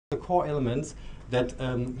core elements that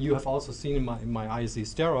you have also seen in my AST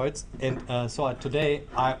steroids. And so today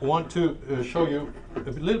I want to show you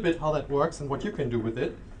a little bit how that works and what you can do with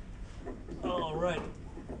it. All right.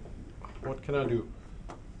 What can I do?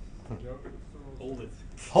 Hold it.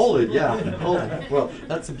 Hold it, yeah. Hold it. Well,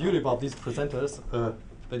 that's the beauty about these presenters,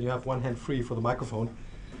 that you have one hand free for the microphone.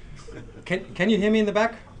 Can you hear me in the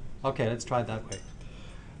back? Okay, let's try it that way.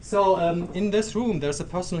 So in this room, there's a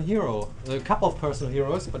personal hero, a couple of personal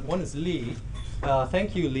heroes, but one is Lee.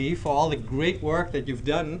 Thank you, Lee, for all the great work that you've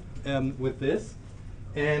done with this.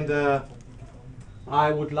 And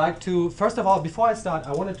I would like to, first of all, before I start,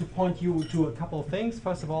 I wanted to point you to a couple of things.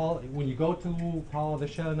 First of all, when you go to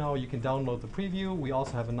PowerShell now, you can download the preview. We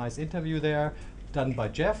also have a nice interview there done by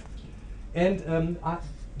Jeff. And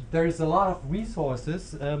there's a lot of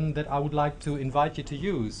resources that I would like to invite you to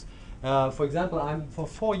use. For example, for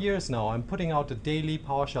 4 years now, I'm putting out a daily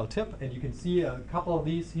PowerShell tip, and you can see a couple of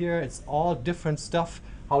these here. It's all different stuff,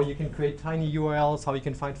 how you can create tiny URLs, how you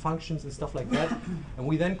can find functions and stuff like that. And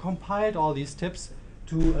we then compiled all these tips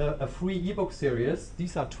to a free ebook series.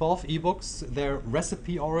 These are 12 ebooks. They're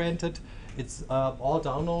recipe-oriented. It's all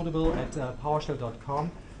downloadable at PowerShell.org,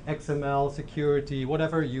 XML, security,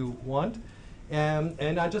 whatever you want.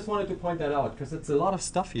 And I just wanted to point that out, because it's a lot of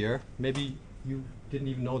stuff here. Maybe you didn't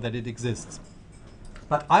even know that it exists.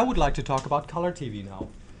 But I would like to talk about color TV now.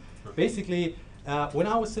 Basically, when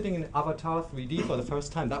I was sitting in Avatar 3D for the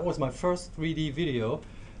first time, that was my first 3D video,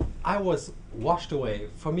 I was washed away.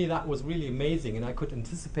 For me, that was really amazing, and I could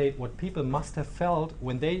anticipate what people must have felt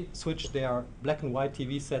when they switched their black and white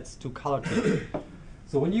TV sets to color TV.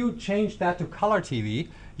 So when you change that to color TV,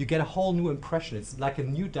 you get a whole new impression. It's like a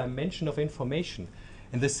new dimension of information.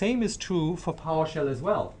 And the same is true for PowerShell as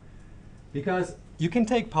well. Because you can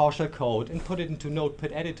take PowerShell code and put it into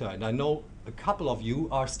Notepad editor, and I know a couple of you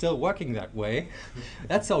are still working that way.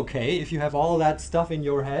 That's okay if you have all that stuff in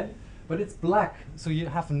your head, but it's black, so you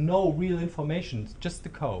have no real information, just the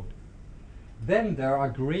code. Then there are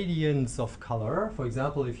gradients of color. For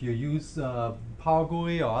example, if you use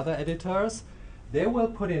PowerGUI or other editors, they will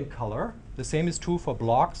put in color. The same is true for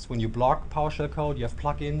blocks. When you block PowerShell code, you have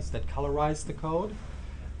plugins that colorize the code.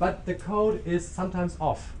 But the code is sometimes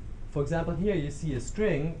off. For example, here you see a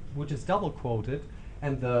string which is double quoted,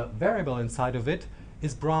 and the variable inside of it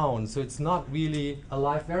is brown, so it's not really a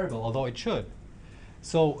live variable, although it should.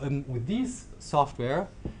 So with these software,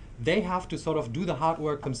 they have to sort of do the hard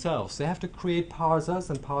work themselves. They have to create parsers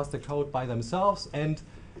and parse the code by themselves, and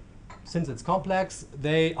since it's complex,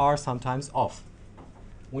 they are sometimes off.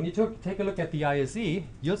 When you take a look at the ISE,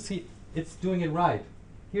 you'll see it's doing it right.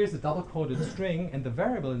 Here's a double-quoted string, and the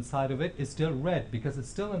variable inside of it is still red because it's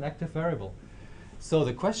still an active variable. So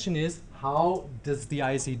the question is, how does the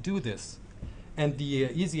ISE do this? And the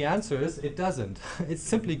easy answer is it doesn't. It's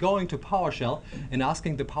simply going to PowerShell and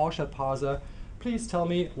asking the PowerShell parser, please tell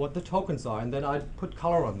me what the tokens are, and then I put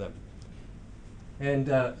color on them. And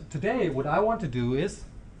today, what I want to do is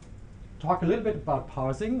talk a little bit about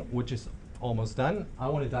parsing, which is almost done. I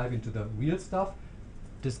want to dive into the real stuff,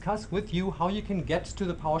 discuss with you how you can get to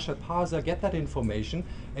the PowerShell parser, get that information,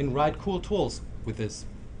 and write cool tools with this.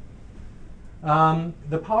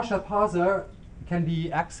 The PowerShell parser can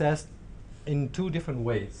be accessed in 2 different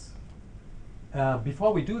ways.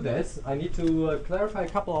 Before we do this, I need to clarify a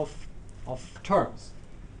couple of terms.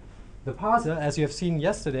 The parser, as you have seen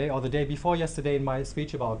yesterday or the day before yesterday in my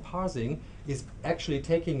speech about parsing, is actually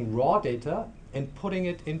taking raw data and putting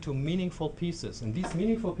it into meaningful pieces. And these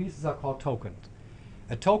meaningful pieces are called tokens.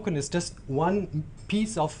 A token is just one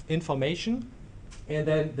piece of information, and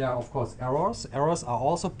then there are, of course, errors. Errors are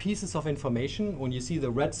also pieces of information. When you see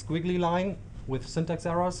the red squiggly line with syntax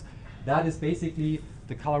errors, that is basically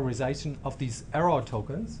the colorization of these error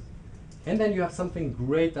tokens. And then you have something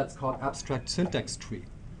great that's called abstract syntax tree.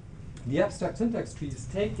 The abstract syntax tree is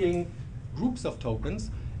taking groups of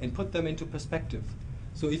tokens and put them into perspective.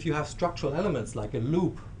 So if you have structural elements like a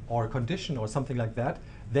loop or a condition or something like that,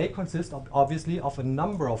 they consist obviously of a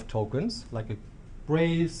number of tokens, like a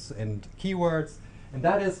brace and keywords, and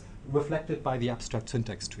that is reflected by the abstract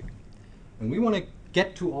syntax tree. And we want to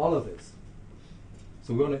get to all of this.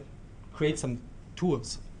 So we want to create some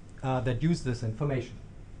tools that use this information.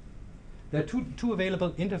 There are two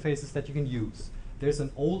available interfaces that you can use. There's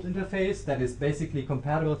an old interface that is basically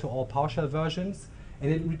compatible to all PowerShell versions,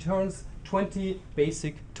 and it returns 20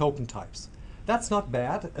 basic token types. That's not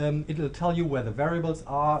bad. It'll tell you where the variables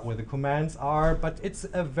are, where the commands are, but it's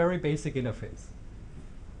a very basic interface.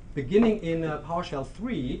 Beginning in PowerShell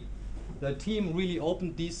 3, the team really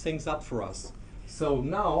opened these things up for us. So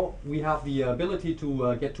now we have the ability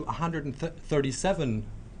to get to 137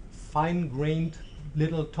 fine-grained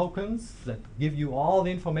little tokens that give you all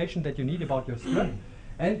the information that you need about your script.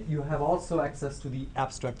 And you have also access to the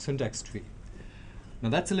abstract syntax tree. Now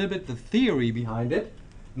that's a little bit the theory behind it.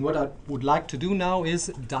 And what I would like to do now is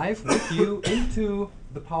dive with you into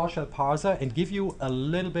the PowerShell parser and give you a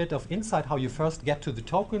little bit of insight how you first get to the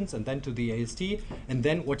tokens and then to the AST and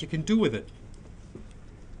then what you can do with it.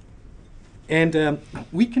 And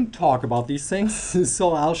we can talk about these things.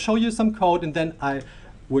 So I'll show you some code and then I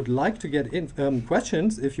would like to get in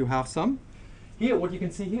questions if you have some. Here, what you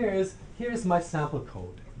can see here is my sample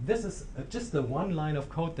code. This is just the one line of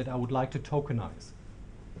code that I would like to tokenize.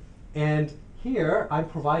 And here I'm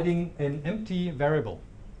providing an empty variable.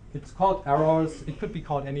 It's called errors. It could be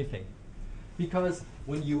called anything. Because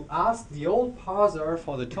when you ask the old parser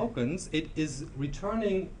for the tokens, it is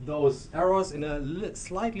returning those errors in a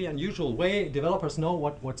slightly unusual way. Developers know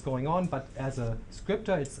what's going on, but as a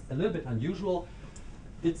scripter, it's a little bit unusual.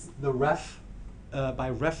 It's the ref by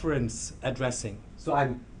reference addressing. So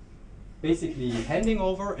I'm basically handing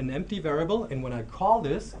over an empty variable, and when I call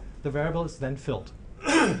this, the variable is then filled.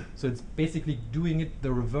 So it's basically doing it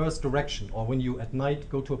the reverse direction. Or when you at night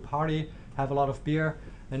go to a party, have a lot of beer,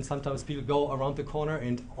 and sometimes people go around the corner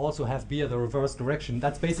and also have beer the reverse direction.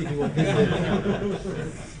 That's basically what this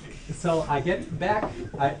is. So I get back,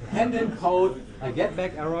 I hand in code, I get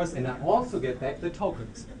back errors, and I also get back the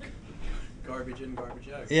tokens. Garbage in, garbage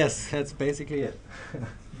out. Yes, that's basically it.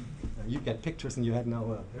 You get pictures in your head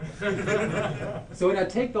now. So when I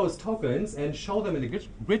take those tokens and show them in the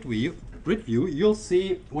grid view, you'll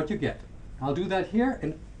see what you get. I'll do that here,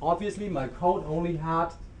 and obviously my code only had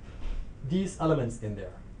these elements in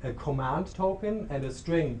there, a command token and a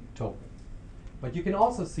string token. But you can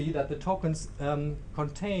also see that the tokens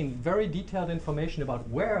contain very detailed information about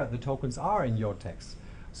where the tokens are in your text.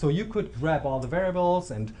 So you could grab all the variables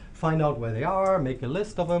and find out where they are, make a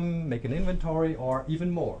list of them, make an inventory, or even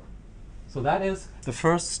more. So that is the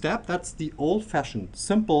first step. That's the old-fashioned,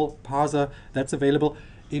 simple parser that's available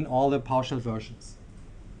in all the PowerShell versions.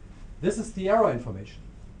 This is the error information.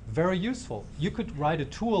 Very useful. You could write a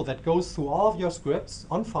tool that goes through all of your scripts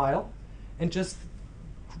on file and just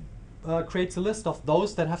creates a list of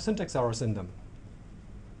those that have syntax errors in them.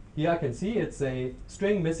 Here I can see it's a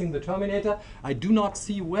string missing the terminator. I do not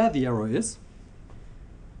see where the error is.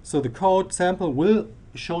 So the code sample will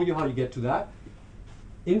show you how you get to that.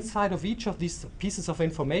 Inside of each of these pieces of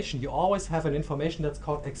information, you always have an information that's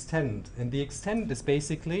called extend. And the extend is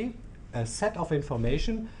basically a set of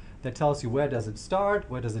information that tells you where does it start,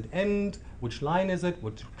 where does it end, which line is it,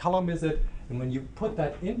 which column is it. And when you put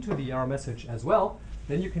that into the error message as well,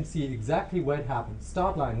 then you can see exactly where it happens.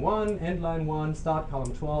 Start line 1, end line 1, start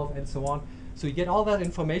column 12, and so on. So you get all that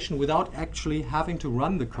information without actually having to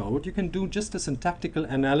run the code. You can do just a syntactical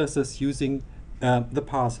analysis using the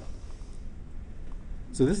parser.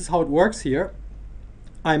 So this is how it works here.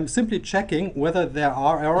 I'm simply checking whether there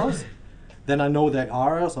are errors. Then I know there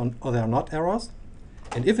are errors or there are not errors.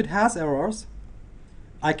 And if it has errors,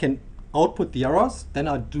 I can output the errors. Then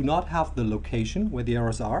I do not have the location where the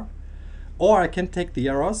errors are. Or I can take the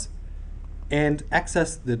errors and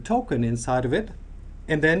access the token inside of it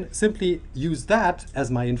and then simply use that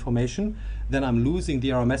as my information. Then I'm losing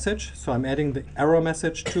the error message, so I'm adding the error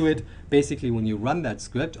message to it. Basically, when you run that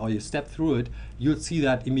script or you step through it, you'll see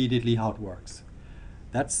that immediately how it works.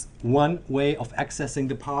 That's one way of accessing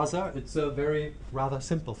the parser. It's a very rather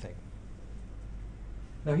simple thing.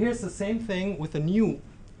 Now here's the same thing with a new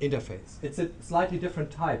interface. It's a slightly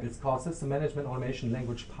different type. It's called System Management Automation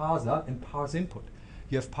Language Parser and Parse Input.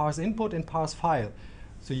 You have Parse Input and Parse File.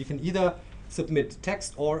 So you can either submit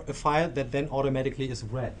text or a file that then automatically is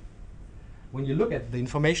read. When you look at the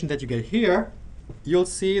information that you get here, you'll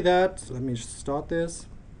see that, let me start this,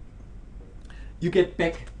 you get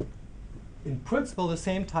back in principle the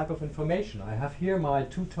same type of information. I have here my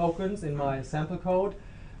 2 tokens in my sample code,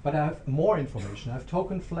 but I have more information. I have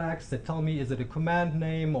token flags that tell me is it a command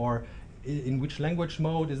name or in which language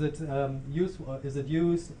mode is it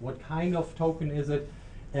used, what kind of token is it,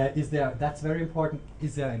 that's very important,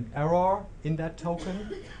 is there an error in that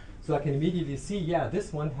token? So I can immediately see, yeah,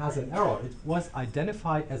 this one has an error. It was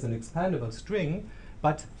identified as an expandable string,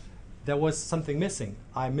 but there was something missing.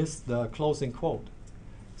 I missed the closing quote.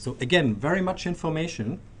 So again, very much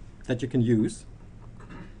information that you can use.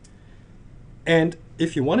 And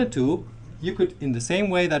if you wanted to, you could, in the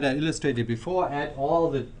same way that I illustrated before, add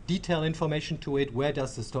all the detailed information to it. Where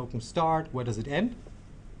does this token start? Where does it end?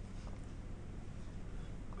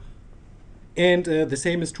 And the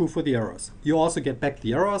same is true for the errors. You also get back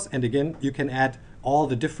the errors, and again, you can add all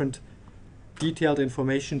the different detailed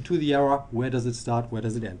information to the error. Where does it start? Where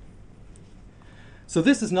does it end? So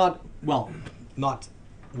this is not, well, not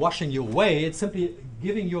washing you away. It's simply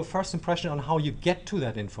giving you a first impression on how you get to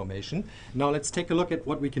that information. Now let's take a look at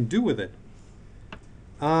what we can do with it.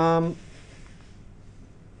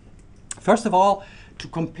 First of all, to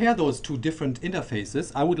compare those two different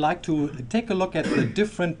interfaces, I would like to take a look at the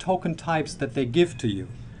different token types that they give to you.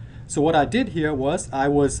 So what I did here was I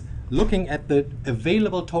was looking at the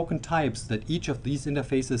available token types that each of these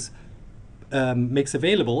interfaces makes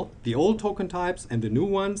available, the old token types and the new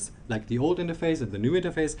ones, like the old interface and the new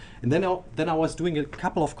interface. And then I was doing a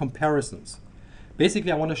couple of comparisons.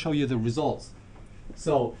 Basically, I want to show you the results.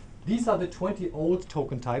 So these are the 20 old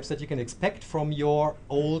token types that you can expect from your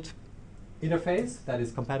old interface that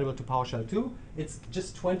is compatible to PowerShell 2. It's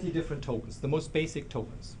just 20 different tokens, the most basic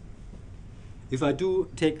tokens. If I do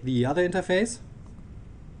take the other interface,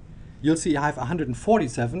 you'll see I have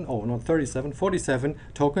 147, oh not 37, 47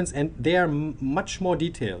 tokens, and they are much more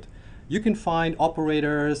detailed. You can find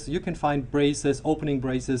operators, you can find braces, opening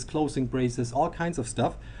braces, closing braces, all kinds of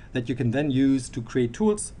stuff that you can then use to create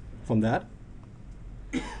tools from that.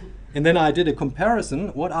 And then I did a comparison,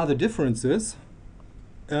 what are the differences?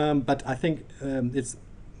 But I think it's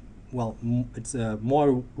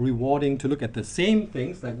more rewarding to look at the same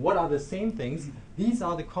things, like what are the same things? These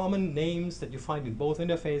are the common names that you find in both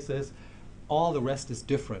interfaces. All the rest is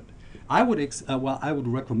different. I would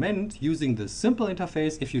recommend using the simple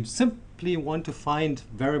interface if you simply want to find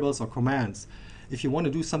variables or commands. If you want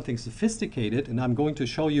to do something sophisticated, and I'm going to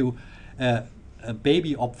show you a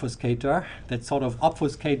baby obfuscator that sort of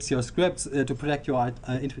obfuscates your scripts to protect your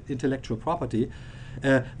intellectual property,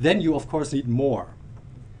 then you of course need more.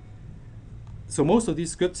 So most of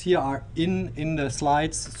these scripts here are in the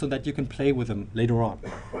slides so that you can play with them later on.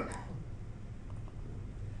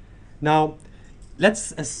 Now,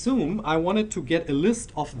 let's assume I wanted to get a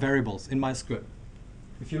list of variables in my script.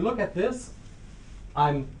 If you look at this,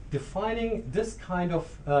 I'm defining this kind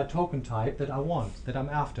of token type that I want, that I'm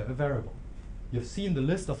after, a variable. You've seen the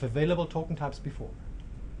list of available token types before.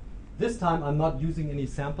 This time I'm not using any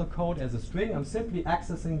sample code as a string. I'm simply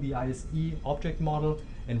accessing the AST object model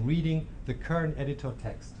and reading the current editor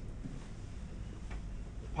text.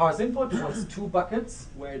 Parse input wants two buckets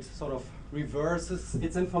where it sort of reverses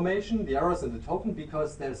its information, the errors in the token,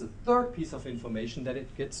 because there's a third piece of information that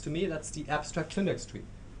it gets to me. That's the abstract syntax tree.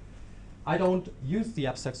 I don't use the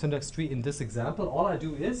abstract syntax tree in this example. All I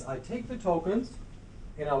do is I take the tokens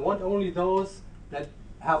and I want only those that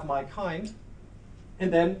have my kind,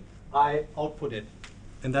 and then I output it.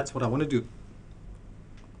 And that's what I want to do.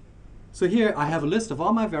 So here I have a list of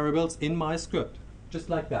all my variables in my script, just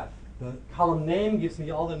like that. The column name gives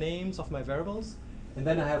me all the names of my variables, and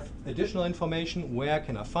then I have additional information, where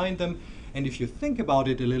can I find them. And if you think about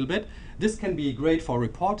it a little bit, this can be great for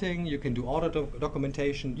reporting. You can do auto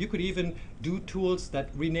documentation. You could even do tools that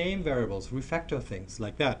rename variables, refactor things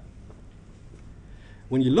like that.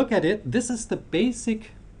 When you look at it, this is the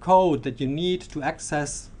basic code that you need to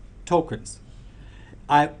access tokens.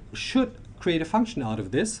 I should create a function out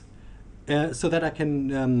of this so that I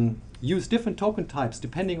can use different token types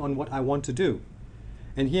depending on what I want to do.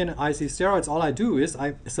 And here in IC steroids, all I do is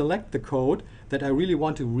I select the code that I really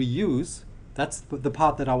want to reuse. That's the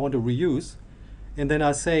part that I want to reuse. And then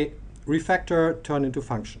I say refactor turn into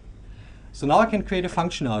function. So now I can create a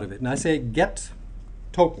function out of it. And I say get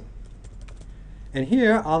token. And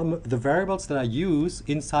here are the variables that I use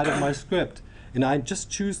inside of my script. And I just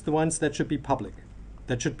choose the ones that should be public,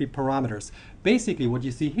 that should be parameters. Basically, what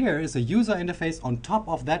you see here is a user interface on top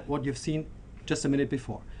of that, what you've seen just a minute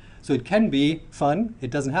before. So it can be fun.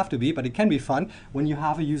 It doesn't have to be, but it can be fun when you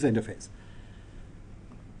have a user interface.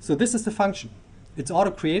 So this is the function. It's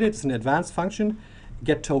auto-created. It's an advanced function,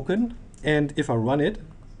 get token. And if I run it,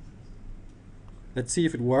 let's see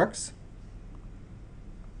if it works.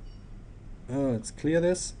 Let's clear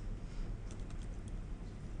this.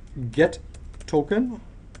 Get token.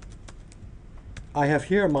 I have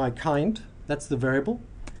here my kind, that's the variable,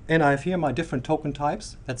 and I have here my different token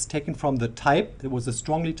types. That's taken from the type. It was a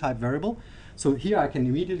strongly typed variable. So here I can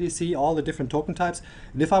immediately see all the different token types.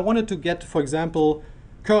 And if I wanted to get, for example,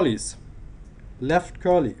 curlies, left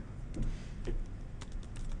curly,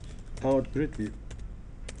 out grid view.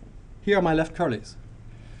 Here are my left curlies.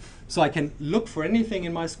 So I can look for anything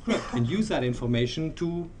in my script and use that information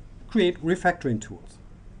to create refactoring tools.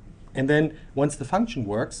 And then once the function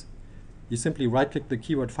works, you simply right-click the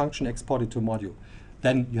keyword function, export it to a module.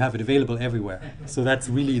 Then you have it available everywhere. So that's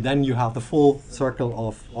really, then you have the full circle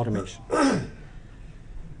of automation.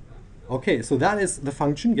 Okay, so that is the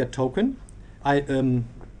function, get token. I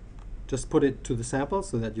just put it to the sample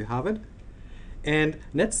so that you have it. And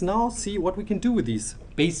let's now see what we can do with these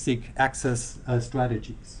basic access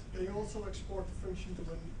strategies. Can you also export the function to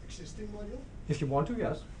an existing module? If you want to,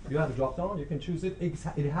 yes. You have a drop-down, you can choose it.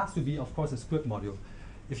 It has to be, of course, a script module.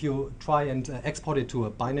 If you try and export it to a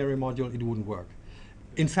binary module, it wouldn't work.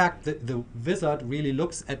 In fact, the wizard really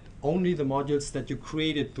looks at only the modules that you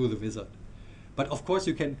created through the wizard. But of course,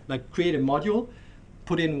 you can create a module,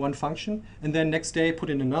 put in one function, and then next day put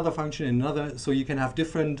in another function, another, so you can have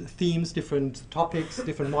different themes, different topics,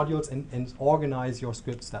 different modules, and organize your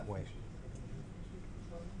scripts that way.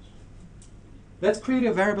 Let's create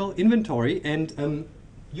a variable inventory, and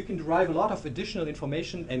you can derive a lot of additional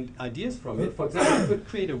information and ideas from it. For example, you could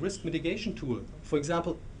create a risk mitigation tool. For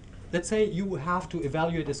example, let's say you have to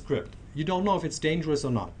evaluate a script. You don't know if it's dangerous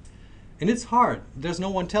or not. And it's hard. There's no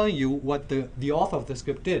one telling you what the author of the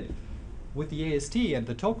script did. With the AST and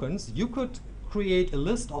the tokens, you could create a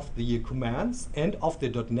list of the commands and of the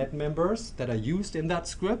 .NET members that are used in that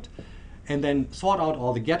script, and then sort out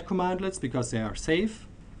all the get commandlets because they are safe,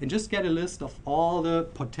 and just get a list of all the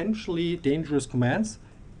potentially dangerous commands.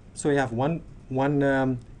 So you have one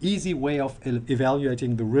easy way of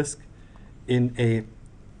evaluating the risk in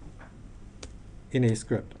a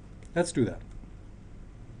script. Let's do that.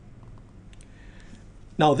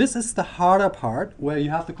 Now this is the harder part where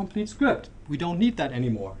you have the complete script. We don't need that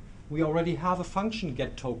anymore. We already have a function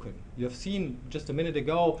get token. You have seen just a minute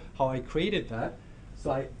ago how I created that.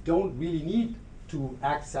 So I don't really need to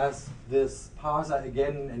access this parser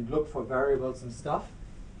again and look for variables and stuff.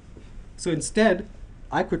 So instead,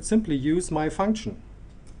 I could simply use my function,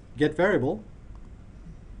 get variable,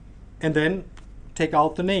 and then take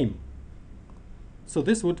out the name. So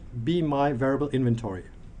this would be my variable inventory.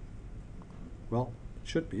 Well, it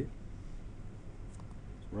should be.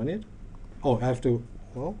 Run it. Oh, I have to,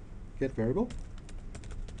 well, get variable.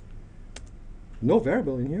 No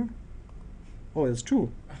variable in here. Oh, that's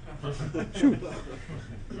true. Shoot.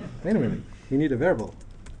 Wait a minute. We need a variable.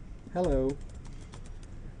 Hello.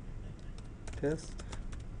 Test.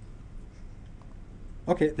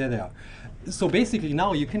 Okay, there they are. So basically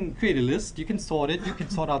now you can create a list, you can sort it, you can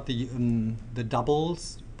sort out the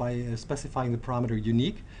doubles by specifying the parameter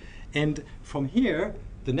unique. And from here,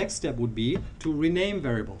 the next step would be to rename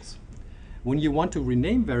variables. When you want to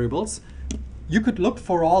rename variables, you could look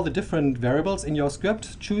for all the different variables in your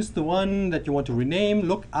script, choose the one that you want to rename,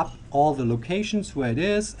 look up all the locations where it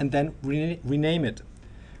is, and then rename it.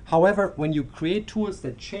 However, when you create tools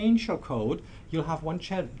that change your code, you'll have one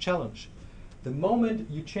challenge. The moment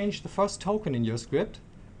you change the first token in your script,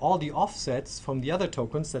 all the offsets from the other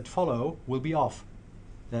tokens that follow will be off.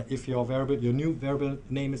 If your new variable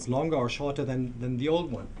name is longer or shorter than the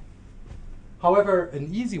old one. However,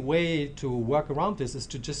 an easy way to work around this is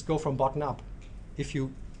to just go from bottom up. If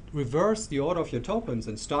you reverse the order of your tokens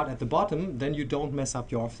and start at the bottom, then you don't mess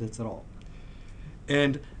up your offsets at all.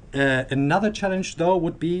 And another challenge, though,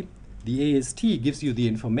 would be the AST gives you the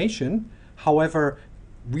information. However,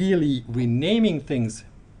 really renaming things,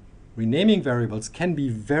 renaming variables can be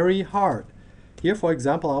very hard. Here, for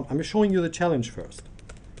example, I'm showing you the challenge first.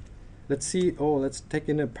 Let's see, let's take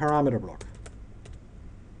in a parameter block.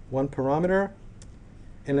 One parameter,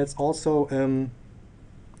 and let's also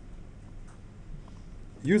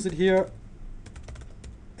use it here,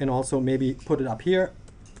 and also maybe put it up here,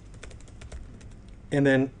 and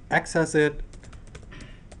then access it,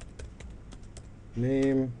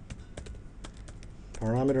 name,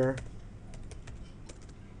 parameter,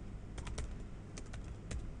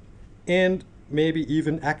 and maybe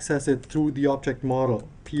even access it through the object model.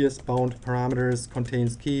 PS bound parameters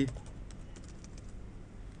contains key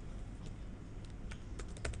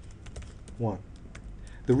 1.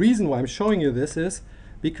 The reason why I'm showing you this is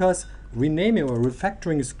because renaming or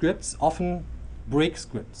refactoring scripts often break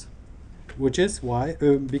scripts, which is why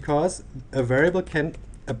because a variable can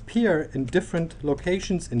appear in different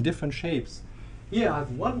locations in different shapes. Here I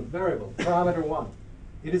have one variable, parameter 1.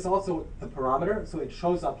 It is also a parameter, so it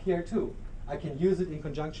shows up here too. I can use it in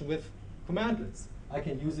conjunction with commandlets. I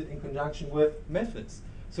can use it in conjunction with methods.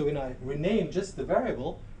 So when I rename just the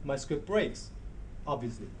variable, my script breaks,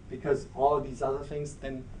 obviously, because all of these other things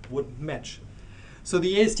then wouldn't match. So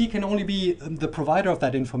the AST can only be the provider of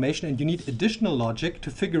that information, and you need additional logic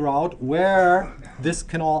to figure out where this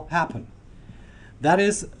can all happen. That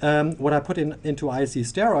is what I put into IC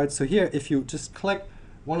steroids. So here, if you just click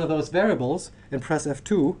one of those variables and press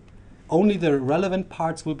F2, only the relevant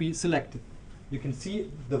parts will be selected. You can see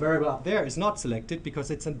the variable up there is not selected because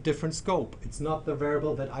it's a different scope. It's not the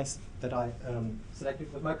variable that I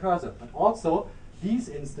selected with my cursor. But also, these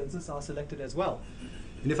instances are selected as well.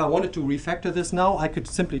 And if I wanted to refactor this now, I could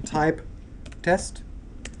simply type test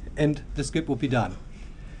and the script will be done.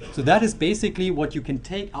 So that is basically what you can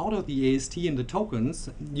take out of the AST and the tokens.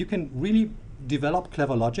 You can really develop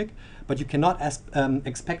clever logic, but you cannot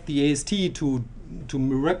expect the AST to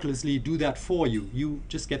miraculously do that for you. You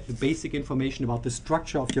just get the basic information about the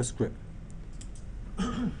structure of your script.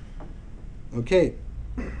 Okay,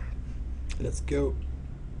 let's go.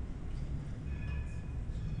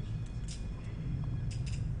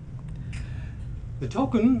 The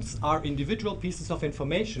tokens are individual pieces of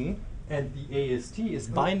information, and the AST is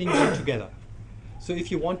binding them together. So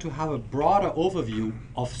if you want to have a broader overview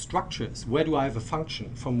of structures, where do I have a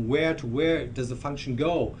function? From where to where does the function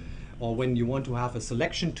go? Or when you want to have a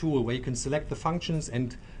selection tool where you can select the functions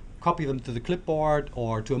and copy them to the clipboard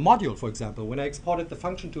or to a module, for example. When I exported the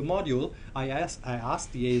function to a module, I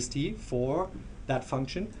asked the AST for that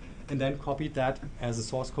function and then copied that as a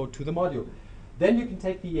source code to the module. Then you can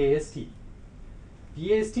take the AST.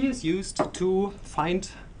 The AST is used to find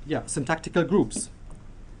syntactical groups.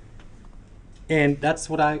 And that's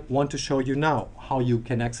what I want to show you now, how you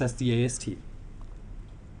can access the AST.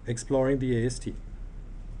 Exploring the AST.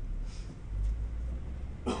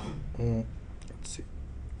 Let's see.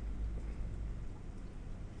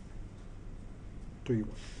 3, 1.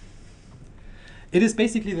 It is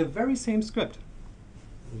basically the very same script.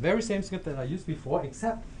 The very same script that I used before,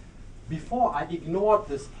 except before I ignored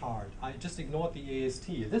this part. I just ignored the AST.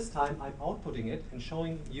 This time I'm outputting it and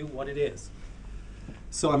showing you what it is.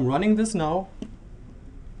 So I'm running this now.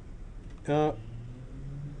 Let's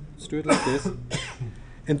do it like this.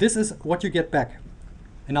 And this is what you get back.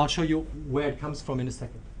 And I'll show you where it comes from in a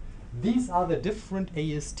second. These are the different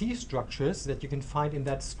AST structures that you can find in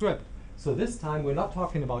that script. So this time we're not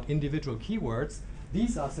talking about individual keywords.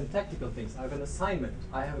 These are syntactical things. I have an assignment.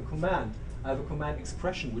 I have a command. I have a command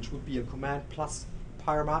expression, which would be a command plus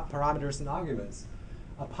parameters and arguments.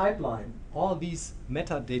 A pipeline. All these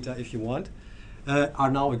metadata, if you want,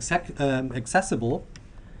 are now accessible.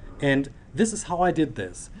 And this is how I did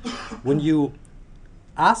this. When you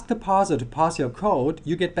ask the parser to parse your code,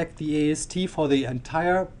 you get back the AST for the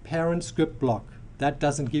entire parent script block. That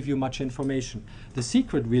doesn't give you much information. The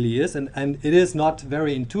secret really is, and it is not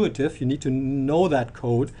very intuitive, you need to know that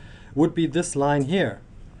code, would be this line here.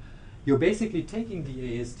 You're basically taking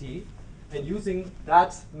the AST and using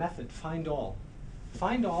that method, find all.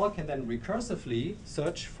 Find all can then recursively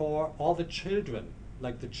search for all the children,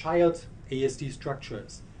 like the child AST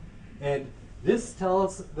structures. And this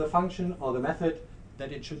tells the function or the method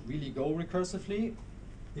that it should really go recursively.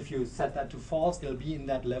 If you set that to false, it'll be in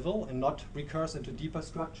that level and not recurse into deeper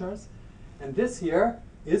structures. And this here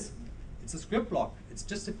it's a script block. It's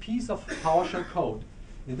just a piece of PowerShell code.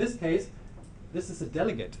 In this case, this is a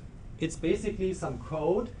delegate. It's basically some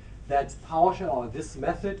code that PowerShell or this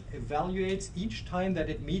method evaluates each time that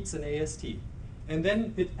it meets an AST. And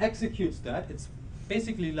then it executes that. It's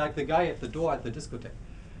basically like the guy at the door at the discotheque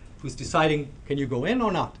who's deciding, can you go in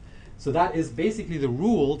or not? So that is basically the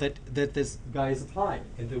rule that this guy is applying.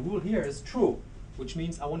 And the rule here is true, which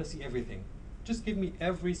means I want to see everything. Just give me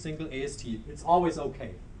every single AST. It's always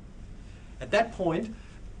OK. At that point,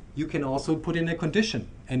 you can also put in a condition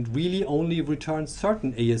and really only return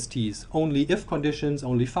certain ASTs, only if conditions,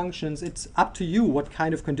 only functions. It's up to you what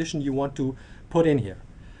kind of condition you want to put in here.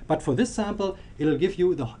 But for this sample, it'll give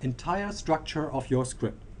you the entire structure of your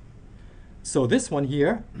script. So this one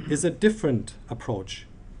here is a different approach.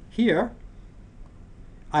 Here,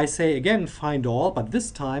 I say again, find all, but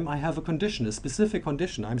this time I have a condition, a specific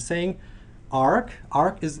condition. I'm saying arg.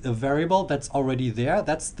 Arg is a variable that's already there.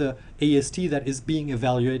 That's the AST that is being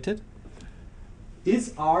evaluated.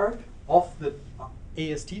 Is arg of the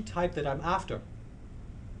AST type that I'm after?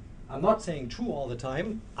 I'm not saying true all the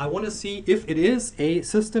time. I want to see if it is a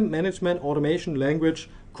system management automation language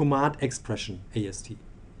command expression AST.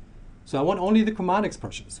 So I want only the command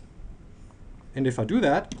expressions. And if I do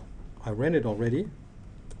that, I ran it already.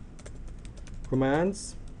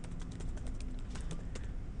 Commands.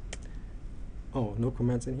 Oh, no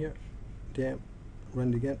commands in here. Damn.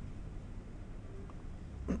 Run it again.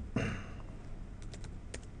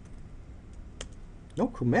 No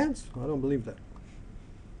commands? I don't believe that.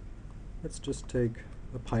 Let's just take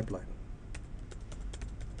a pipeline.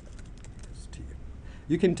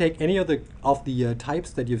 You can take any of the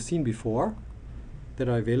types that you've seen before that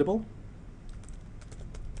are available.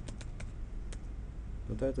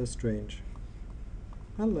 But that is strange.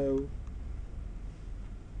 Hello.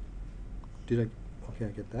 Okay, I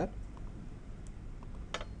get that.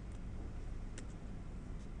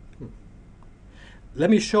 Let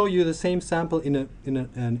me show you the same sample in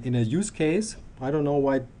a use case. I don't know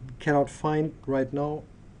why I cannot find right now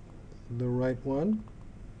the right one.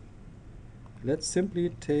 let's simply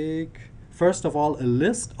take, first of all, a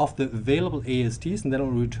list of the available ASTs, and then I'll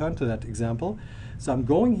return to that example. So I'm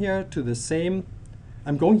going here to the same,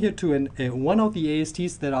 I'm going here to one of the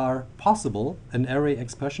ASTs that are possible, an array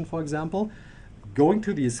expression, for example, going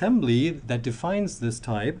to the assembly that defines this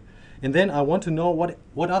type, and then I want to know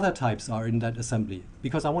what other types are in that assembly,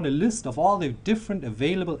 because I want a list of all the different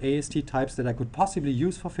available AST types that I could possibly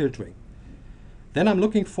use for filtering. Then I'm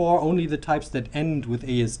looking for only the types that end with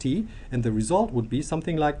AST, and the result would be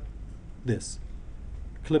something like this,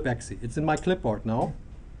 clip.exe. It's in my clipboard now.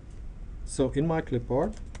 So in my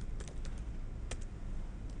clipboard,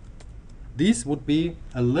 these would be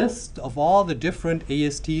a list of all the different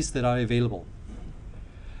ASTs that are available.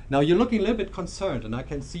 Now you're looking a little bit concerned, and I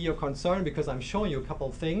can see your concern because I'm showing you a couple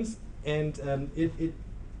of things, and it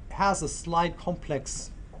has a slight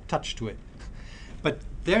complex touch to it. But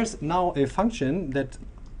there's now a function that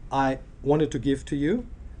I wanted to give to you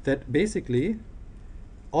that basically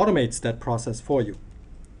automates that process for you,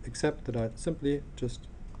 except that I simply just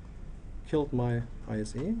killed my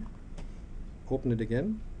ISE, open it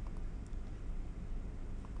again,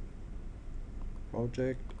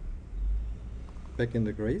 project, back in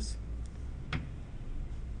the Grace.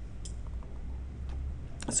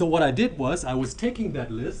 So what I did was I was taking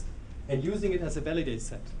that list and using it as a validate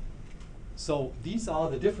set. So these are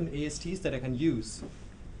the different ASTs that I can use.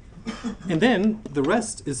 And then the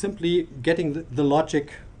rest is simply getting the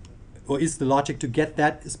logic, or is the logic to get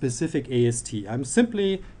that specific AST. I'm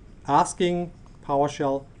simply asking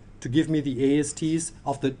PowerShell to give me the ASTs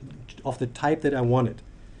of the type that I wanted.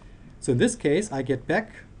 So in this case, I get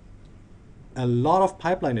back a lot of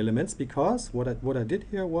pipeline elements, because what I did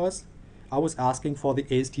here was I was asking for the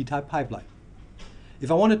AST type pipeline. If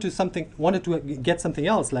I wanted to get something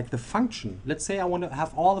else, like the function, let's say I want to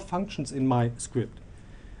have all the functions in my script.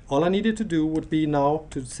 All I needed to do would be now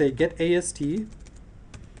to say get AST,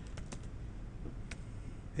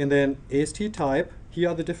 and then AST type. Here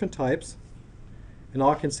are the different types. And now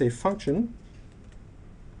I can say function,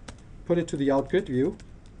 put it to the outgrid view,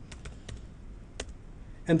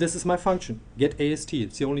 and this is my function, get AST.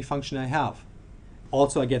 It's the only function I have.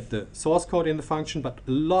 Also, I get the source code in the function, but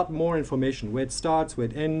a lot more information, where it starts, where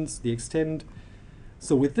it ends, the extend.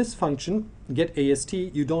 So with this function, get AST,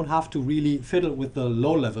 you don't have to really fiddle with the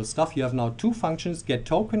low-level stuff. You have now two functions, get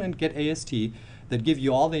token and get AST, that give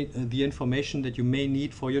you all the information that you may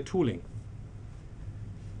need for your tooling.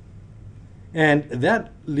 And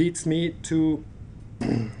that leads me to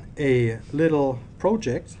a little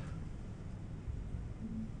project.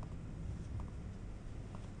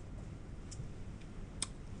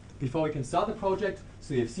 Before we can start the project,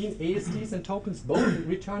 so you've seen ASTs and tokens both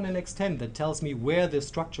return and extend. That tells me where the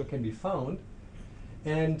structure can be found.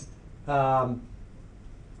 And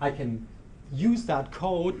I can use that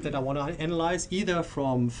code that I want to analyze either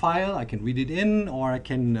from file, I can read it in, or I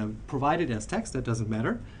can provide it as text, that doesn't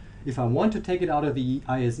matter. If I want to take it out of the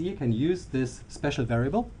ISE, I can use this special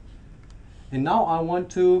variable. And now I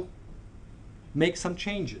want to make some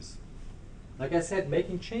changes. Like I said,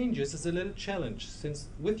 making changes is a little challenge, since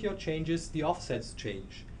with your changes, the offsets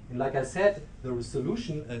change. And like I said, the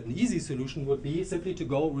solution, an easy solution would be simply to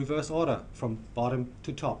go reverse order from bottom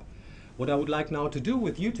to top. What I would like now to do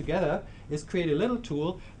with you together is create a little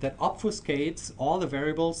tool that obfuscates all the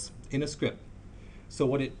variables in a script. So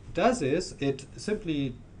what it does is it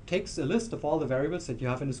simply takes a list of all the variables that you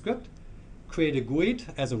have in the script, create a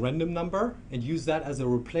GUID as a random number, and use that as a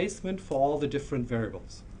replacement for all the different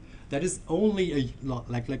variables. That is only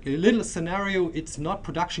like a little scenario. It's not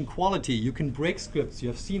production quality. You can break scripts. You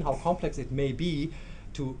have seen how complex it may be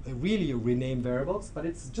to really rename variables, but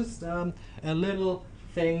it's just a little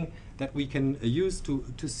thing that we can use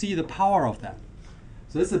to see the power of that.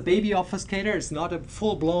 So this is a baby obfuscator. It's not a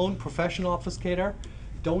full-blown professional obfuscator.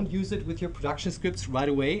 Don't use it with your production scripts right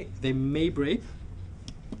away. They may break.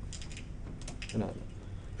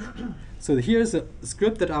 So here's a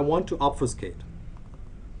script that I want to obfuscate.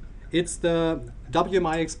 It's the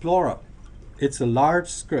WMI Explorer. It's a large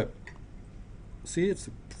script. See, it's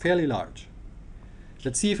fairly large.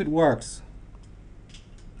 Let's see if it works.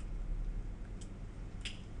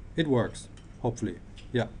 It works, hopefully.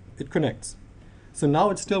 Yeah, it connects. So now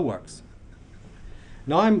it still works.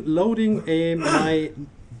 Now I'm loading my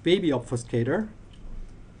baby obfuscator.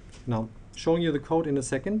 Now, showing you the code in a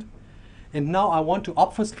second. And now I want to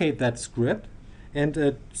obfuscate that script,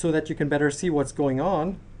 and so that you can better see what's going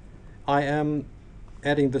on, I am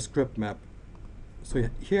adding the script map. So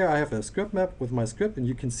here I have a script map with my script, and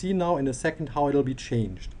you can see now in a second how it'll be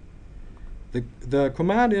changed. The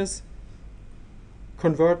command is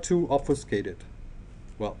convert to obfuscated.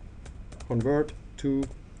 Well, convert to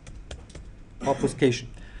obfuscation.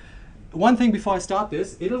 One thing before I start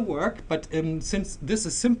this, it'll work, but since this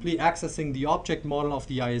is simply accessing the object model of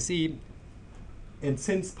the ISE, and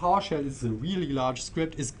since PowerShell is a really large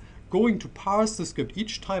script, is going to parse the script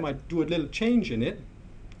each time I do a little change in it,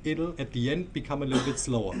 it'll at the end become a little bit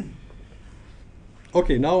slower.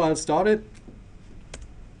 Okay, now I'll start it.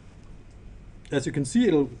 As you can see,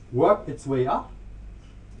 it'll work its way up.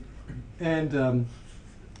 And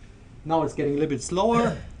now it's getting a little bit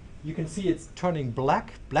slower. You can see it's turning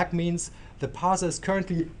black. Black means the parser is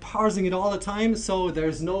currently parsing it all the time, so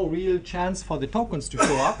there's no real chance for the tokens to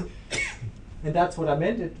show up. And that's what I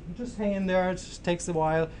meant. It just hang in there. It just takes a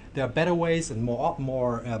while. There are better ways and more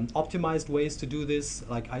optimized ways to do this.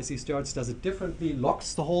 Like IC Starts does it differently,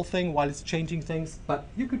 locks the whole thing while it's changing things. But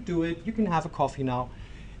you could do it. You can have a coffee now.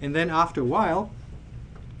 And then after a while,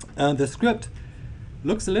 the script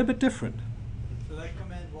looks a little bit different. So that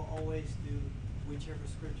command will always do whichever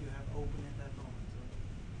script you have open at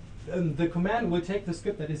that moment? The command will take the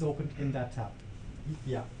script that is opened in that tab.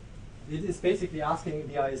 Yeah. It is basically asking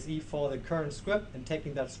the ISE for the current script and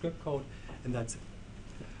taking that script code, and that's it.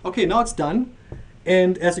 Okay, now it's done.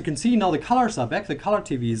 And as you can see, now the colors are back. The color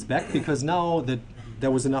TV is back because now that there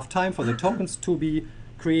was enough time for the tokens to be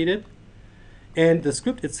created. And the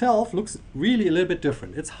script itself looks really a little bit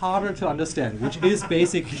different. It's harder to understand, which is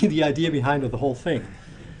basically the idea behind the whole thing.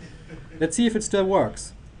 Let's see if it still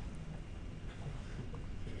works.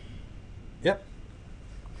 Yep.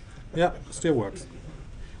 Yep, still works.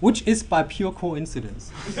 Which is by pure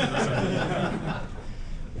coincidence.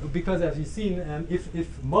 Because as you've seen,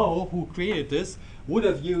 if Mo, who created this, would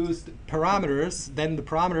have used parameters, then the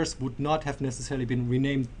parameters would not have necessarily been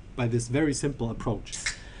renamed by this very simple approach.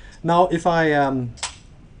 Now, if I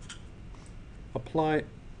apply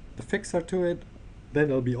the fixer to it, then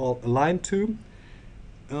it'll be all aligned to.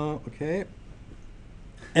 Okay.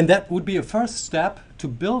 And that would be a first step to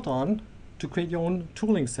build on to create your own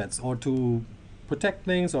tooling sets or to protect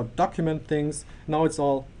things or document things. Now it's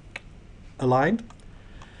all aligned.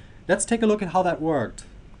 Let's take a look at how that worked.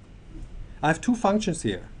 I have two functions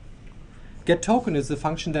here. GetToken is the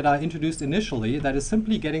function that I introduced initially that is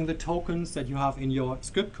simply getting the tokens that you have in your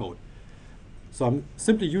script code. So I'm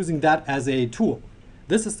simply using that as a tool.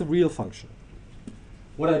 This is the real function.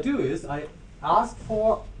 What I do is I ask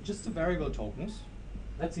for just the variable tokens.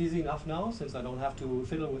 That's easy enough now since I don't have to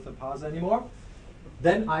fiddle with the parser anymore.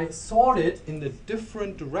 Then I sort it in the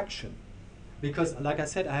different direction because, like I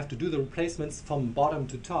said, I have to do the replacements from bottom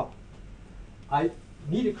to top. I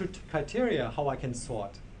need a criteria how I can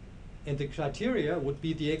sort. And the criteria would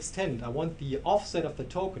be the extent. I want the offset of the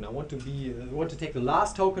token. I want to take the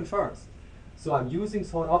last token first. So I'm using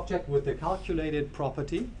sort object with the calculated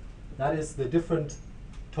property. That is the different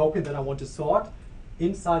token that I want to sort.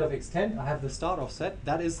 Inside of extent, I have the start offset.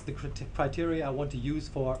 That is the criteria I want to use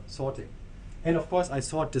for sorting. And of course, I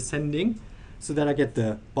sort descending so that I get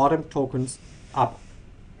the bottom tokens up.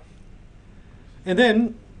 And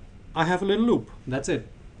then I have a little loop. That's it.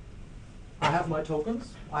 I have my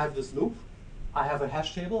tokens. I have this loop. I have a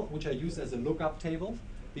hash table, which I use as a lookup table,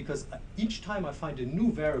 because each time I find a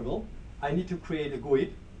new variable, I need to create a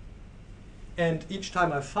GUID. And each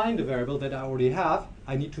time I find a variable that I already have,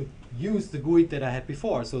 I need to use the GUID that I had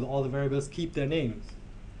before, so that all the variables keep their names.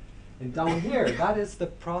 And down here, that is the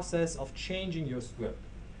process of changing your script.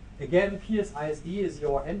 Again, PS ISE is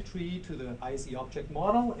your entry to the ISE object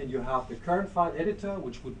model, and you have the current file editor,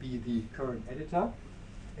 which would be the current editor.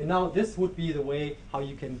 And now this would be the way how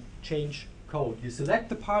you can change code. You select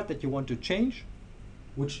the part that you want to change,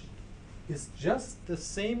 which is just the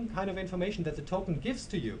same kind of information that the token gives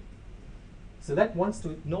to you. Select wants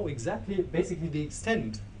to know exactly, basically the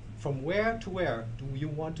extent. From where to where do you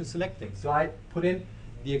want to select things? So I put in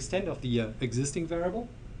the extent of the existing variable,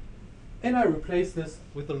 and I replace this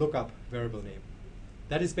with the lookup variable name.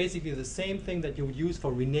 That is basically the same thing that you would use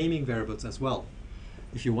for renaming variables as well.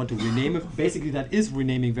 If you want to rename it, basically that is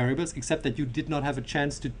renaming variables, except that you did not have a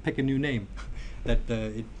chance to pick a new name, that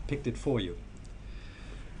it picked it for you.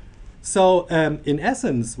 So in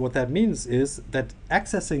essence, what that means is that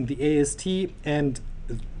accessing the AST and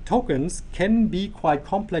tokens can be quite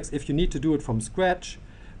complex if you need to do it from scratch.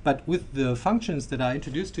 But with the functions that I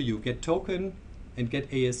introduced to you, GetToken and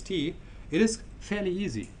GetAST, it is fairly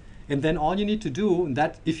easy. And then all you need to do, and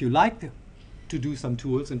that if you like to do some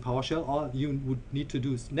tools in PowerShell, all you would need to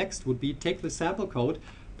do next would be take the sample code,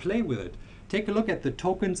 play with it. Take a look at the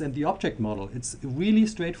tokens and the object model. It's really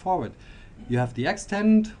straightforward. You have the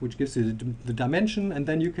extent, which gives you the dimension, and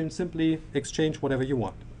then you can simply exchange whatever you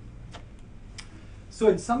want. So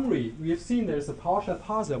in summary, we have seen there's a PowerShell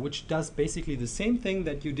parser which does basically the same thing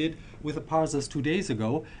that you did with the parsers 2 days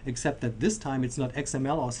ago, except that this time it's not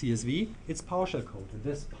XML or CSV, it's PowerShell code. And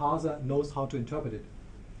this parser knows how to interpret it.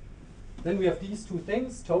 Then we have these two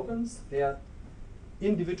things, tokens. They are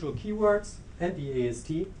individual keywords, and the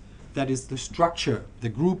AST, that is the structure, the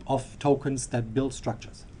group of tokens that build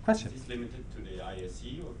structures. Question? Is this limited to the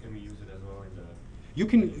ISE, or can we use it as well in the... You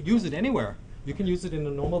can use it anywhere. You can use it in a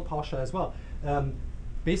normal PowerShell as well.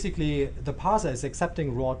 Basically, the parser is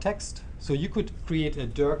accepting raw text. So you could create a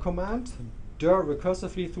dir command, dir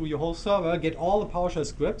recursively through your whole server, get all the PowerShell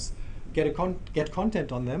scripts, get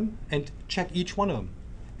content on them, and check each one of them.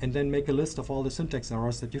 And then make a list of all the syntax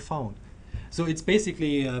errors that you found. So it's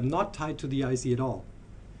basically not tied to the IC at all.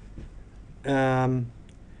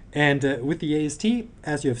 With the AST,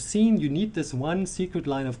 as you have seen, you need this one secret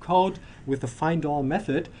line of code with the find all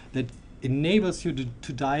method that enables you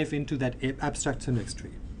to dive into that abstract syntax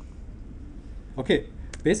tree. Okay,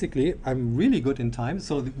 basically, I'm really good in time,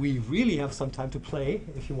 so that we really have some time to play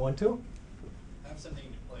if you want to. I have something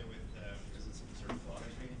to play with because it's sort of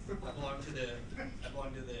bothers me. I belong to the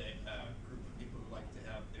group of people who like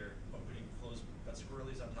to have their opening close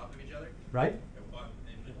squirrelies on top of each other. Right?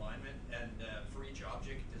 In alignment, and for each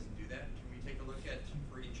object it doesn't do that. Can we take a look at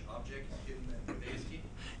for each object in the AST?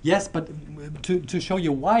 Yes, but to show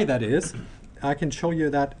you why that is, I can show you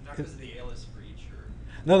that. Not because of the alias for each, or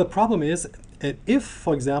No, the problem is, if,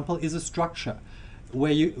 for example, is a structure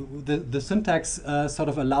where the syntax sort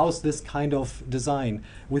of allows this kind of design.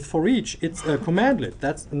 With for each, it's a commandlet.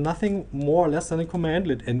 That's nothing more or less than a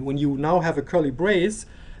commandlet. And when you now have a curly brace,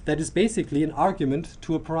 that is basically an argument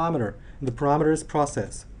to a parameter. And the parameter is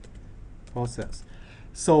process.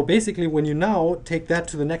 So basically, when you now take that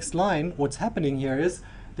to the next line, what's happening here is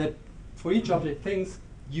that for each object things,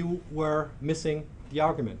 you were missing the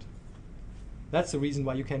argument. That's the reason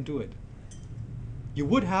why you can't do it. You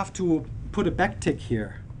would have to put a backtick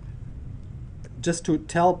here just to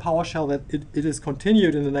tell PowerShell that it is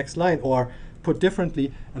continued in the next line, or put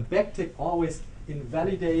differently, a backtick always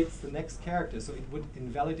invalidates the next character, so it would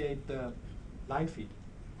invalidate the line feed.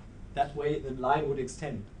 That way the line would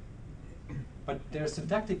extend. But there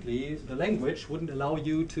syntactically, the language wouldn't allow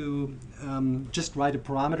you to just write a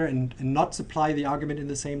parameter and not supply the argument in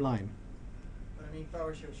the same line. But I mean,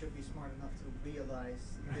 PowerShell should be smart enough to realize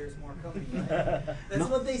there's more coming, right? That's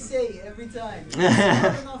what they say every time. You're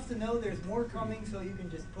smart enough to know there's more coming, so you can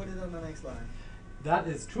just put it on the next line. That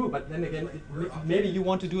is true, but then again, maybe you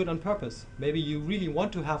want to do it on purpose. Maybe you really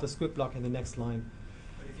want to have a script block in the next line.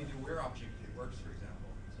 but if you do where object, it works, for example.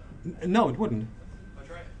 So. No, it wouldn't. I'll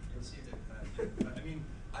try it. You'll see that. I mean,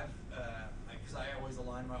 because I always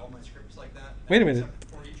align all my scripts like that. Wait a minute.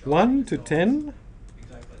 For each 1 object, to it's 10, always-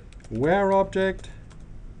 Exactly. where object,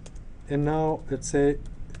 and now let's say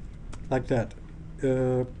like that.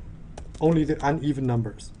 Only the uneven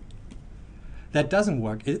numbers. That doesn't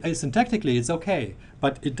work. Syntactically, it's okay,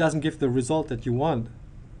 but it doesn't give the result that you want.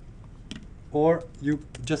 Or you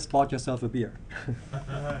just bought yourself a beer.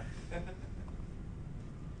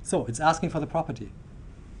 So it's asking for the property.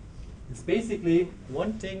 It's basically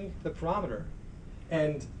wanting the parameter.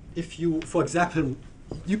 And if you, for example,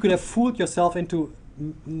 you could have fooled yourself into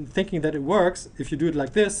thinking that it works if you do it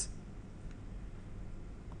like this.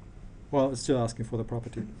 Well, it's still asking for the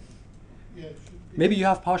property. Yeah, it should be. Maybe you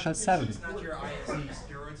have PowerShell 7. It's not your ISE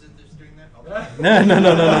steroids that's doing that? No.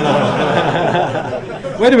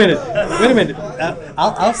 Wait a minute.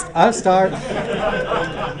 I'll start.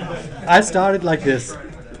 I started like this.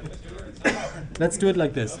 Let's do it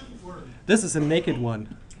like this. This is a naked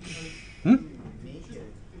one. If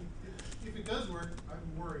it does work,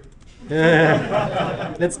 I'm worried.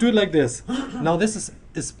 Let's do it like this. Now this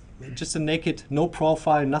is just a naked, no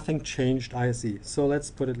profile, nothing changed ISE. So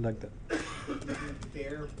let's put it like that.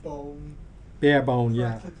 Bare bone. Bare bone,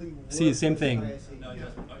 yeah. practically See, works same with thing. ISE. No, it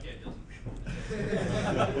doesn't. Okay, it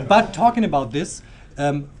doesn't. But talking about this,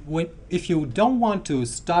 if you don't want to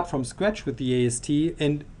start from scratch with the AST,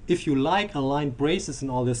 and if you like aligned braces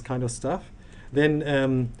and all this kind of stuff,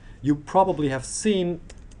 then you probably have seen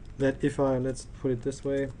that if let's put it this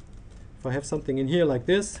way, if I have something in here like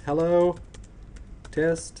this, hello,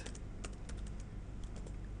 test.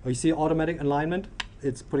 Oh, you see automatic alignment?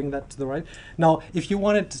 It's putting that to the right. Now, if you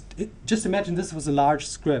wanted to, just imagine this was a large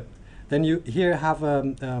script. Then you here have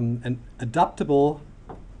an adaptable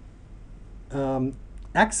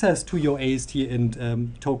access to your AST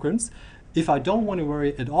and tokens. If I don't want to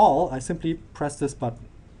worry at all, I simply press this button.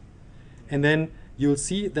 And then you'll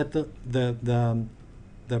see that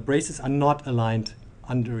the braces are not aligned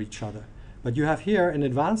under each other. But you have here an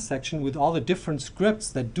advanced section with all the different scripts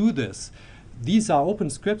that do this. these are open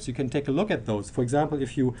scripts. You can take a look at those. For example,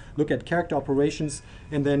 if you look at character operations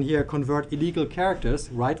and then here convert illegal characters,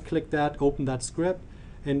 right-click that, open that script,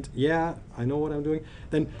 and yeah, I know what I'm doing.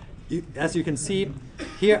 Then, as you can see,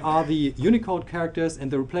 here are the Unicode characters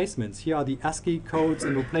and the replacements. Here are the ASCII codes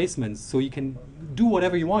and replacements. So you can do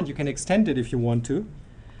whatever you want. You can extend it if you want to.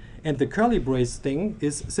 And the curly brace thing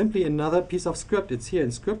is simply another piece of script. It's here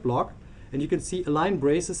in script block. And you can see align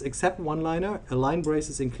braces except one-liner, align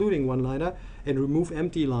braces including one-liner, and remove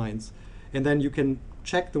empty lines. And then you can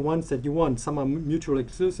check the ones that you want. Some are mutually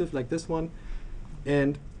exclusive, like this one.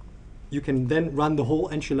 And you can then run the whole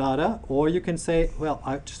enchilada, or you can say, well,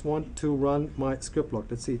 I just want to run my script block.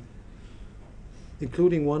 Let's see.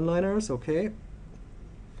 Including one-liners, okay.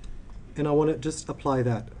 And I want to just apply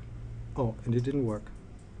that. Oh, and it didn't work.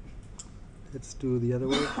 Let's do the other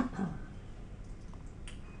way.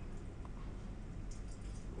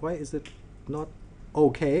 Why is it not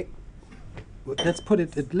okay? Let's put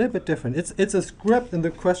it a little bit different. It's a script, and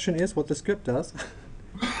the question is what the script does.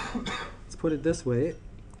 Let's put it this way,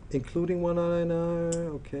 including one-liner.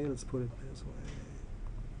 Okay, let's put it this way.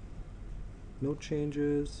 No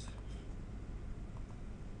changes.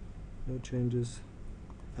 No changes.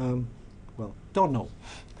 Well, don't know.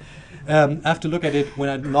 I have to look at it when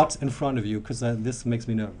I'm not in front of you, because this makes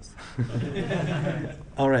me nervous.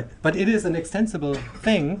 All right, but it is an extensible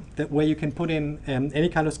thing that where you can put in any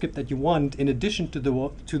kind of script that you want in addition to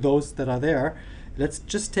those that are there. Let's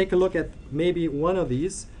just take a look at maybe one of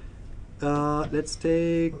these. Let's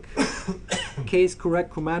take case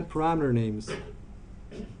correct command parameter names.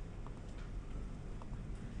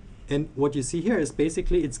 And what you see here is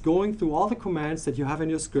basically it's going through all the commands that you have in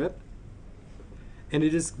your script, and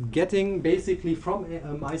it is getting basically from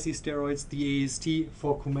IC steroids the AST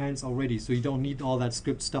for commands already. So you don't need all that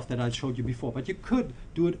script stuff that I showed you before. But you could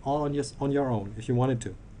do it all on your own if you wanted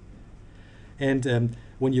to. And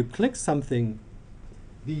when you click something,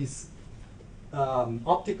 these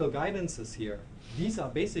optical guidances here, these are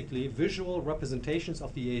basically visual representations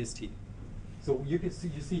of the AST. So you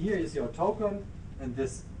see here is your token, and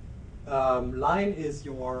this line is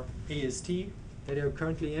your AST that you're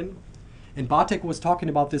currently in. And Bartek was talking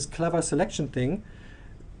about this clever selection thing.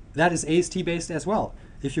 That is AST based as well.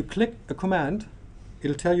 If you click a command,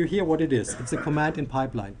 it'll tell you here what it is. It's a command in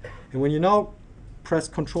pipeline. And when you now press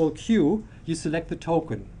Control Q, you select the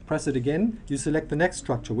token. Press it again, you select the next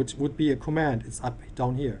structure, which would be a command. It's up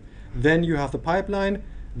down here. Then you have the pipeline,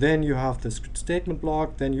 then you have the statement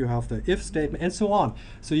block, then you have the if statement, and so on.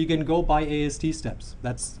 So you can go by AST steps.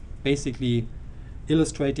 That's basically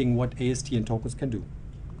illustrating what AST and tokens can do.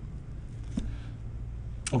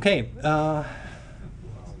 Okay,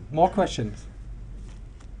 more questions.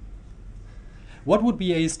 What would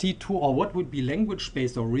be AST tool, or what would be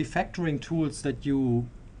language-based or refactoring tools that you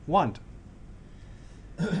want?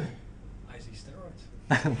 IC steroids.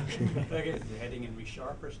 You're heading in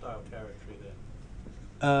resharper style territory then.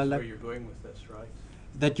 That's like where you're going with this, right?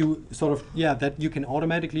 that you sort of, yeah, that you can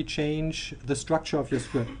automatically change the structure of your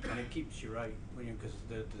script. And it keeps you right, because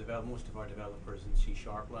most of our developers in C#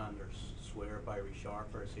 landers swear by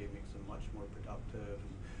resharper, so it makes them much more productive.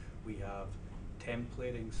 We have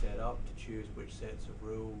templating set up to choose which sets of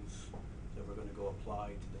rules that we're going to go apply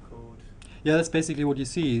to the code. Yeah, that's basically what you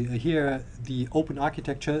see here, the open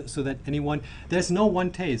architecture, so that there's no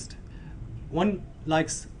one taste. One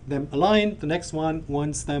likes them aligned, the next one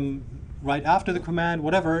wants them right after the command,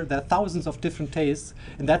 whatever. There are thousands of different tastes,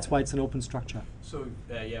 and that's why it's an open structure. So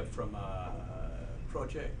yeah, from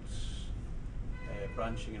projects,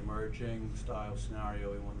 branching and merging style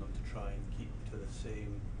scenario, we want them to try and keep to the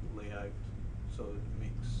same layout, so it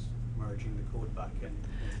makes merging the code back in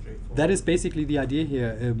straightforward. That is basically the idea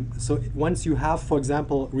here. So once you have, for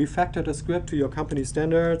example, refactored a script to your company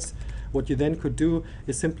standards, what you then could do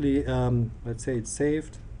is simply, let's say it's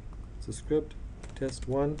saved, it's a script, test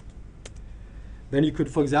 1. Then you could,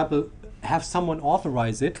 for example, have someone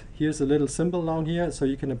authorize it. Here's a little symbol down here, so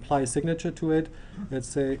you can apply a signature to it. Let's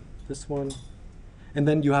say this one. And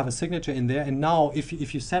then you have a signature in there. And now,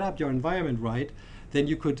 if you set up your environment right, then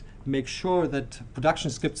you could make sure that production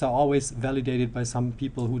scripts are always validated by some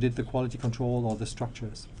people who did the quality control or the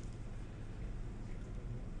structures.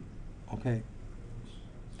 Okay.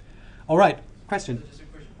 All right, question? So just a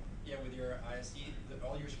question. Yeah, with your ISE,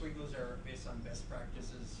 all your squiggles are based on best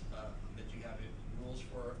practices that you have rules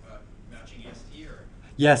for matching AST, or?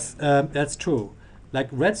 Yes, that's true. Like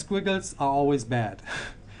red squiggles are always bad.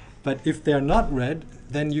 But if they're not red,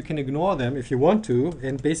 then you can ignore them if you want to.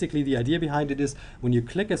 And basically the idea behind it is when you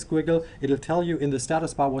click a squiggle, it'll tell you in the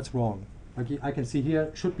status bar what's wrong. Okay, I can see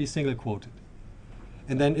here, should be single quoted.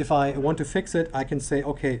 And then if I want to fix it, I can say,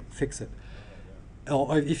 okay, fix it.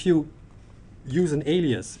 or if you use an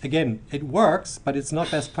alias, again, it works, but it's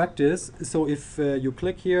not best practice. So if you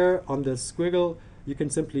click here on the squiggle, you can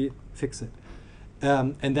simply fix it.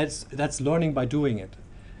 And that's learning by doing it.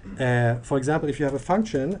 For example, if you have a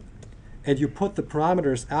function and you put the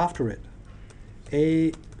parameters after it,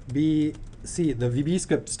 A, B, C, the VB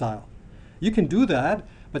script style, you can do that,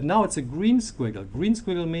 but now it's a green squiggle. Green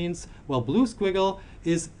squiggle means, well, blue squiggle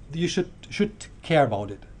is you should care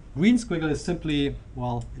about it. Green squiggle is simply,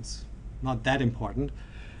 well, it's not that important.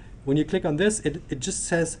 When you click on this, it just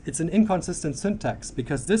says it's an inconsistent syntax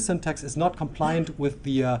because this syntax is not compliant with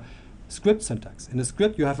the script syntax. In a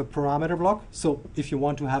script, you have a parameter block. So if you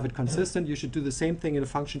want to have it consistent, you should do the same thing in a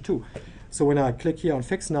function too. So when I click here on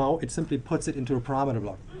fix now, it simply puts it into a parameter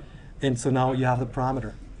block. And so now you have the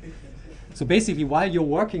parameter. So basically, while you're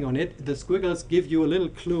working on it, the squiggles give you a little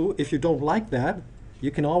clue. If you don't like that, you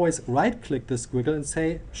can always right-click the squiggle and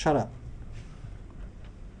say, shut up.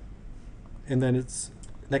 And then it's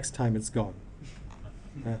next time it's gone.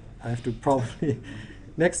 I have to probably,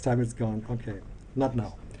 next time it's gone. OK, not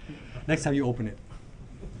now. Next time you open it.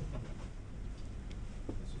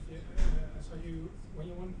 So when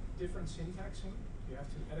you want different syntaxing, you have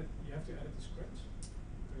to edit the scripts.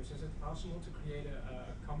 So is it possible to create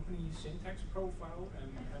a company syntax profile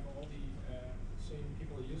and have all the same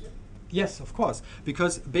people use it? Yes, of course,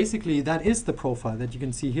 because basically that is the profile that you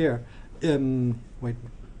can see here. Wait,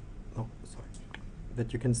 oh, sorry.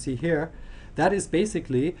 That you can see here. That is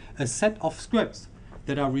basically a set of scripts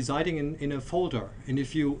that are residing in a folder. And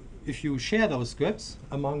if you share those scripts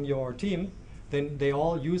among your team, then they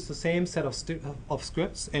all use the same set of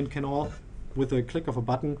scripts and can all, with a click of a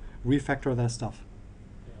button, refactor their stuff.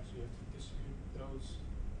 Yeah, so you have to distribute those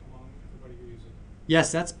among everybody who uses it.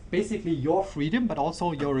 Yes, that's basically your freedom, but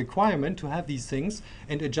also your requirement to have these things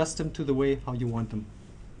and adjust them to the way how you want them.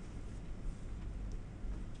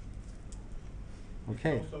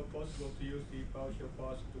 Okay. It's also possible to use the PowerShell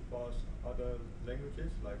parser to parse other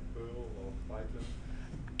languages like Perl or Python.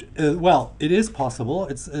 Well, it is possible.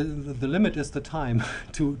 It's the limit is the time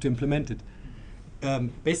to implement it.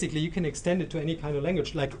 Basically, you can extend it to any kind of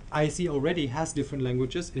language. Like IC already has different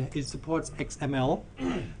languages. It supports XML.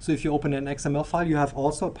 So if you open an XML file, you have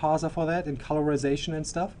also a parser for that and colorization and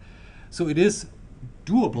stuff. So it is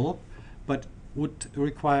doable, but would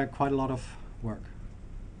require quite a lot of work.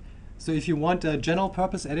 So if you want a general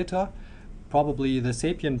purpose editor, probably the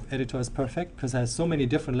Sapien editor is perfect because it has so many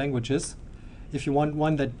different languages. If you want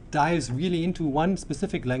one that dives really into one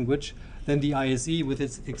specific language, then the ISE with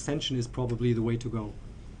its extension is probably the way to go.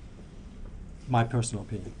 My personal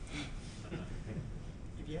opinion.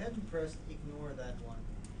 If you hadn't pressed ignore that one,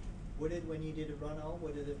 would it, when you did a run all,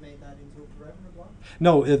 would it have made that into a parameter block?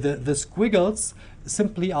 No, the squiggles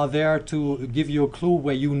simply are there to give you a clue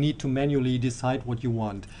where you need to manually decide what you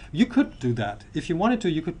want. You could do that. If you wanted to,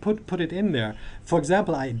 you could put it in there. For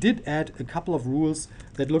example, I did add a couple of rules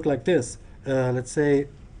that look like this. Let's say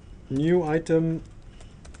new item,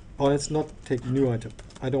 or let's not take new item.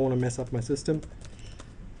 I don't want to mess up my system.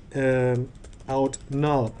 Out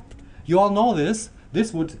null. You all know this.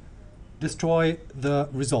 This would destroy the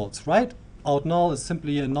results, right? Out null is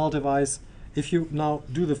simply a null device. If you now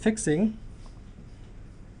do the fixing,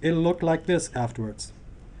 it'll look like this afterwards.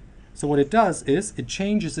 So what it does is it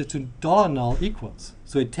changes it to $null equals.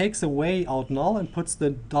 So it takes away out null and puts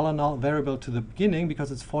the $null variable to the beginning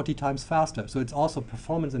because it's 40 times faster. So it's also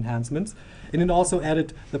performance enhancements. And it also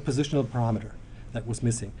added the positional parameter that was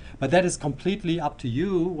missing. But that is completely up to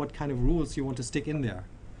you what kind of rules you want to stick in there.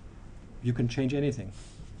 You can change anything.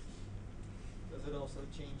 Does it also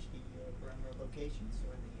change the parameter locations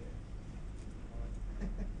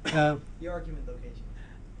or the argument location?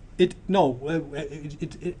 It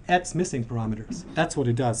adds missing parameters. That's what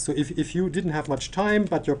it does. So if you didn't have much time,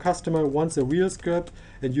 but your customer wants a real script,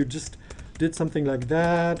 and you just did something like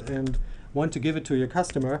that and want to give it to your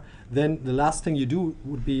customer, then the last thing you do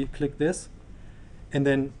would be click this, and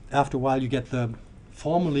then after a while you get the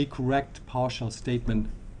formally correct PowerShell statement.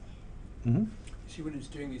 Mm-hmm. See, when it's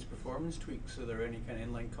doing these performance tweaks, are there any kind of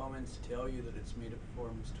inline comments to tell you that it's made a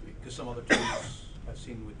performance tweak? Because some other tools I've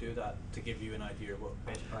seen would do that to give you an idea of what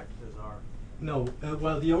best practices are. No,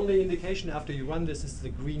 well, the only indication after you run this is the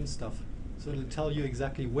green stuff. So it'll tell you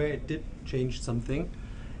exactly where it did change something.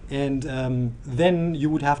 And then you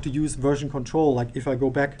would have to use version control. Like if I go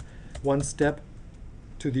back one step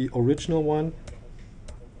to the original one,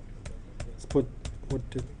 let's put,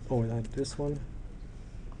 this one.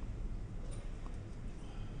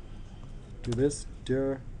 Do this,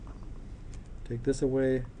 dir, take this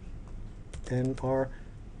away, NR.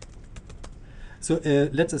 So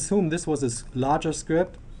let's assume this was a larger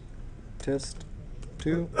script, test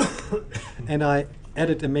 2, and I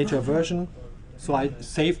added a major version. So I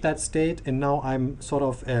saved that state, and now I'm sort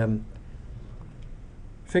of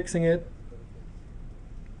fixing it.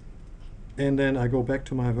 And then I go back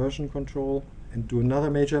to my version control and do another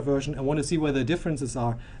major version. I want to see where the differences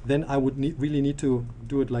are. Then I would really need to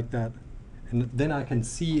do it like that. And then I can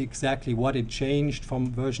see exactly what it changed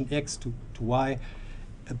from version X to Y.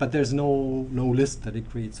 But there's no list that it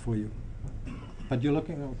creates for you. But you're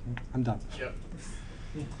looking, okay, I'm done. Yep.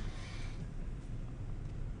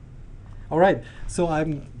 All right, so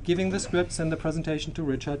I'm giving the scripts and the presentation to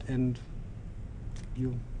Richard, and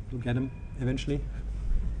you'll get them eventually.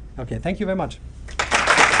 Okay, thank you very much.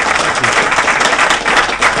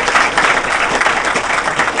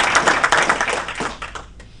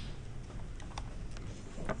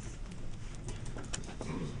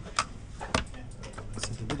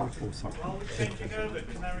 While we're changing over,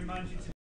 can I remind you to